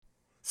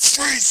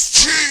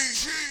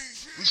streets,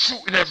 we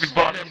shooting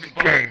everybody in the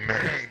game,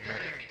 man.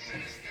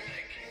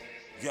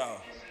 Yo,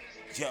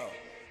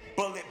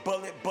 bullet,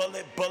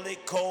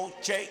 cold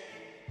Jake.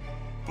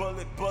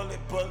 Bullet, ho,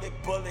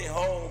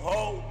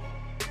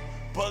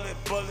 bullet,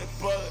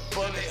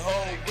 ho,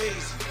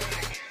 Weezy.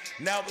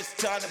 Now it's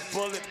time to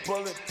bullet,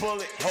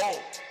 ho.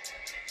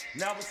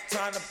 Now it's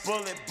time to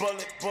bullet,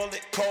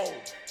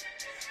 cold.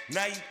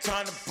 Now you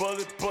time to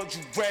bullet,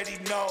 you ready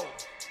know.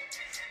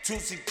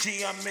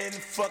 2CG, I'm in the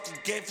fucking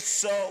game for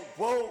soul.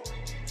 Whoa,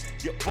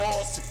 your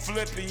balls are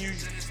flipping, you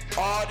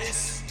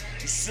artist.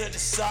 You should have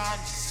signed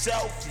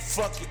yourself, you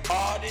fucking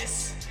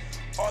artist.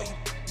 All you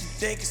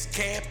think is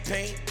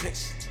campaign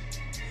picture.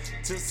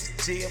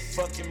 2CG, a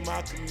fucking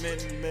my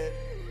commitment.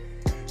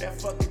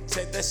 That fucking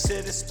take, that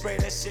shit is spray,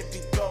 that shit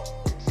be dope.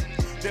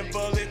 Then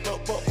bullet,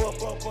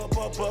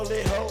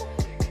 bullet ho.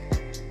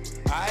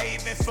 I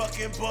even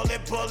fucking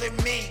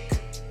bullet me.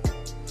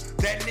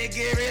 That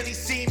nigga really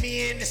see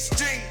me in the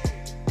street,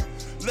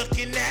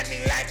 looking at me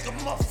like a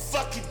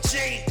motherfucking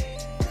G.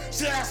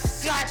 Should I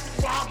slide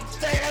the rock and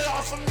stay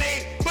off of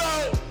me?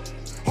 Boom!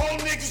 Whole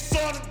niggas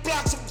on the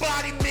block,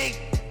 somebody me.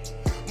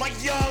 My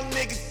young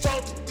niggas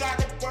told the God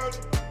that word.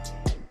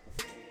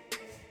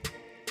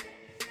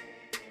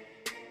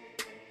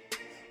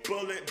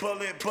 Bullet,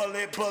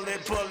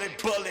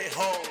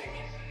 hole.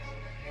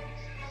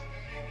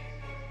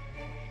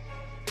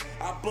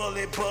 I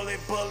bullet,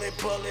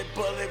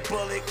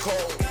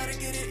 cold.